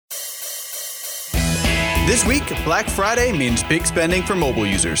This week, Black Friday means big spending for mobile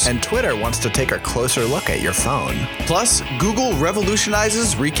users. And Twitter wants to take a closer look at your phone. Plus, Google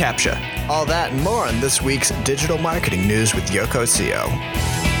revolutionizes reCAPTCHA. All that and more on this week's Digital Marketing News with Yoko Sio.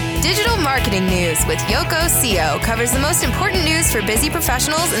 Digital Marketing News with Yoko Sio covers the most important news for busy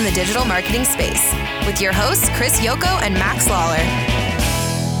professionals in the digital marketing space. With your hosts, Chris Yoko and Max Lawler.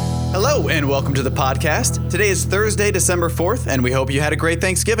 Hello, and welcome to the podcast. Today is Thursday, December 4th, and we hope you had a great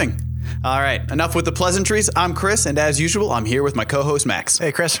Thanksgiving. All right, enough with the pleasantries. I'm Chris, and as usual, I'm here with my co-host, Max.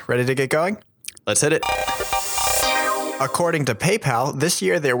 Hey, Chris, ready to get going? Let's hit it. According to PayPal, this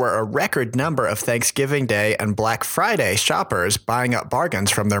year there were a record number of Thanksgiving Day and Black Friday shoppers buying up bargains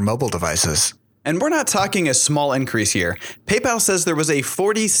from their mobile devices. And we're not talking a small increase here. PayPal says there was a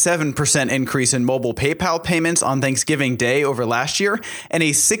 47% increase in mobile PayPal payments on Thanksgiving Day over last year, and a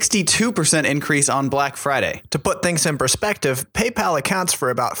 62% increase on Black Friday. To put things in perspective, PayPal accounts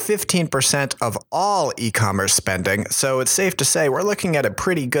for about 15% of all e-commerce spending, so it's safe to say we're looking at a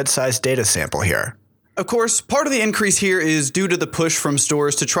pretty good-sized data sample here. Of course, part of the increase here is due to the push from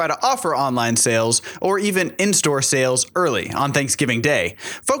stores to try to offer online sales or even in-store sales early on Thanksgiving Day.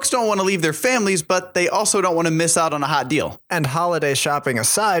 Folks don't want to leave their families, but they also don't want to miss out on a hot deal. And holiday shopping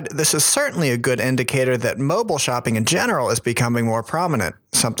aside, this is certainly a good indicator that mobile shopping in general is becoming more prominent,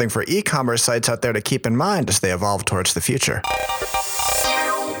 something for e-commerce sites out there to keep in mind as they evolve towards the future.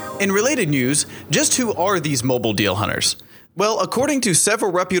 In related news, just who are these mobile deal hunters? Well, according to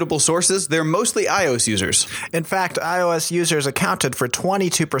several reputable sources, they're mostly iOS users. In fact, iOS users accounted for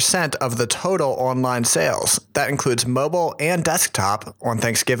 22% of the total online sales. That includes mobile and desktop on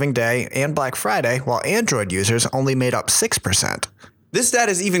Thanksgiving Day and Black Friday, while Android users only made up 6%. This stat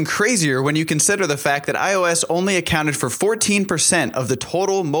is even crazier when you consider the fact that iOS only accounted for 14% of the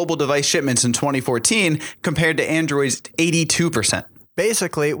total mobile device shipments in 2014 compared to Android's 82%.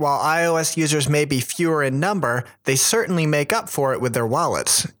 Basically, while iOS users may be fewer in number, they certainly make up for it with their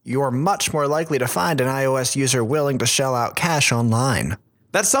wallets. You're much more likely to find an iOS user willing to shell out cash online.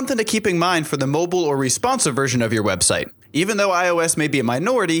 That's something to keep in mind for the mobile or responsive version of your website. Even though iOS may be a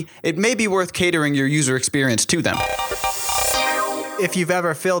minority, it may be worth catering your user experience to them. If you've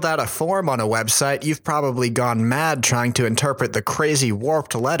ever filled out a form on a website, you've probably gone mad trying to interpret the crazy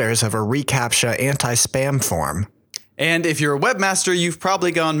warped letters of a reCAPTCHA anti-spam form. And if you're a webmaster, you've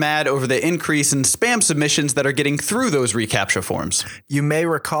probably gone mad over the increase in spam submissions that are getting through those reCAPTCHA forms. You may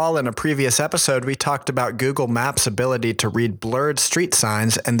recall in a previous episode we talked about Google Maps' ability to read blurred street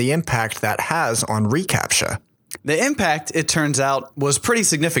signs and the impact that has on reCAPTCHA. The impact, it turns out, was pretty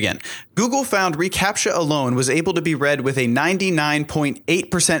significant. Google found reCAPTCHA alone was able to be read with a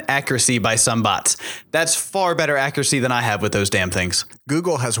 99.8% accuracy by some bots. That's far better accuracy than I have with those damn things.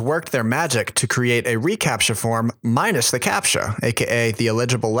 Google has worked their magic to create a reCAPTCHA form minus the CAPTCHA, aka the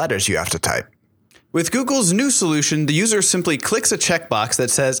illegible letters you have to type. With Google's new solution, the user simply clicks a checkbox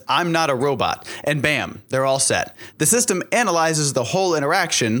that says, "I'm not a robot," and bam, they're all set. The system analyzes the whole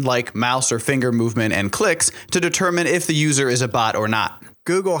interaction, like mouse or finger movement and clicks, to determine if the user is a bot or not.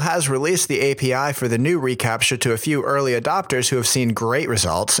 Google has released the API for the new reCAPTCHA to a few early adopters who have seen great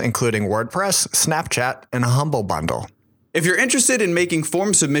results, including WordPress, Snapchat, and Humble Bundle. If you're interested in making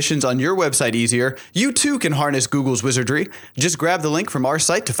form submissions on your website easier, you too can harness Google's wizardry. Just grab the link from our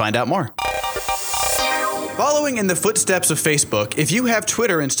site to find out more. Following in the footsteps of Facebook, if you have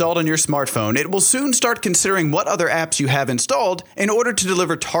Twitter installed on your smartphone, it will soon start considering what other apps you have installed in order to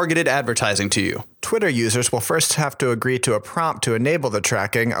deliver targeted advertising to you. Twitter users will first have to agree to a prompt to enable the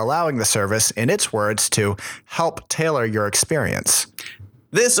tracking, allowing the service, in its words, to help tailor your experience.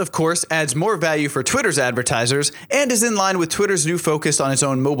 This, of course, adds more value for Twitter's advertisers and is in line with Twitter's new focus on its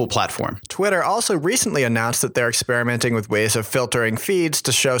own mobile platform. Twitter also recently announced that they're experimenting with ways of filtering feeds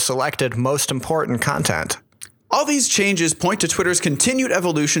to show selected most important content. All these changes point to Twitter's continued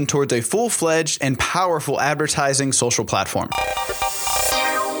evolution towards a full-fledged and powerful advertising social platform.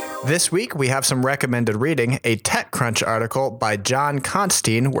 This week, we have some recommended reading, a TechCrunch article by John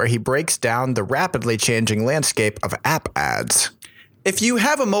Constine, where he breaks down the rapidly changing landscape of app ads. If you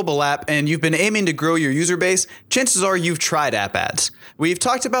have a mobile app and you've been aiming to grow your user base, chances are you've tried app ads. We've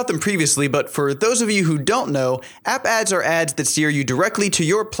talked about them previously, but for those of you who don't know, app ads are ads that steer you directly to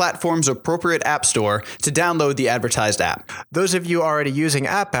your platform's appropriate app store to download the advertised app. Those of you already using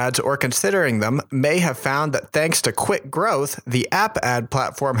app ads or considering them may have found that thanks to quick growth, the app ad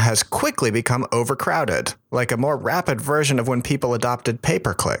platform has quickly become overcrowded, like a more rapid version of when people adopted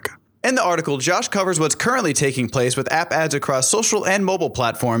pay-per-click. In the article, Josh covers what's currently taking place with app ads across social and mobile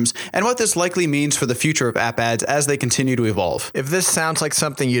platforms and what this likely means for the future of app ads as they continue to evolve. If this sounds like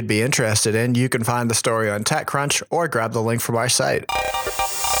something you'd be interested in, you can find the story on TechCrunch or grab the link from our site.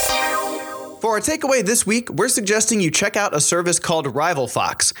 For our takeaway this week, we're suggesting you check out a service called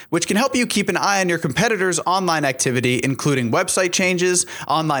RivalFox, which can help you keep an eye on your competitors' online activity, including website changes,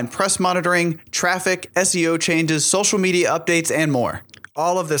 online press monitoring, traffic, SEO changes, social media updates, and more.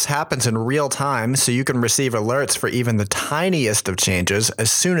 All of this happens in real time, so you can receive alerts for even the tiniest of changes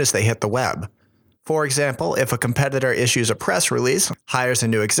as soon as they hit the web. For example, if a competitor issues a press release, hires a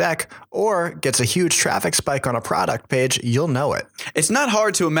new exec, or gets a huge traffic spike on a product page, you'll know it. It's not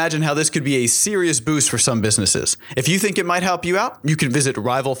hard to imagine how this could be a serious boost for some businesses. If you think it might help you out, you can visit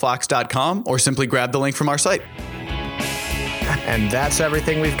rivalfox.com or simply grab the link from our site. And that's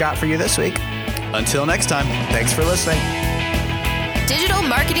everything we've got for you this week. Until next time. Thanks for listening. Digital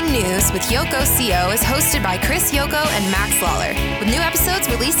Marketing News with Yoko CO is hosted by Chris Yoko and Max Lawler, with new episodes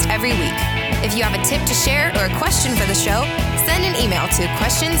released every week. If you have a tip to share or a question for the show, send an email to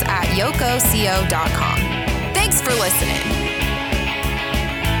questions@yokoco.com. Thanks for listening.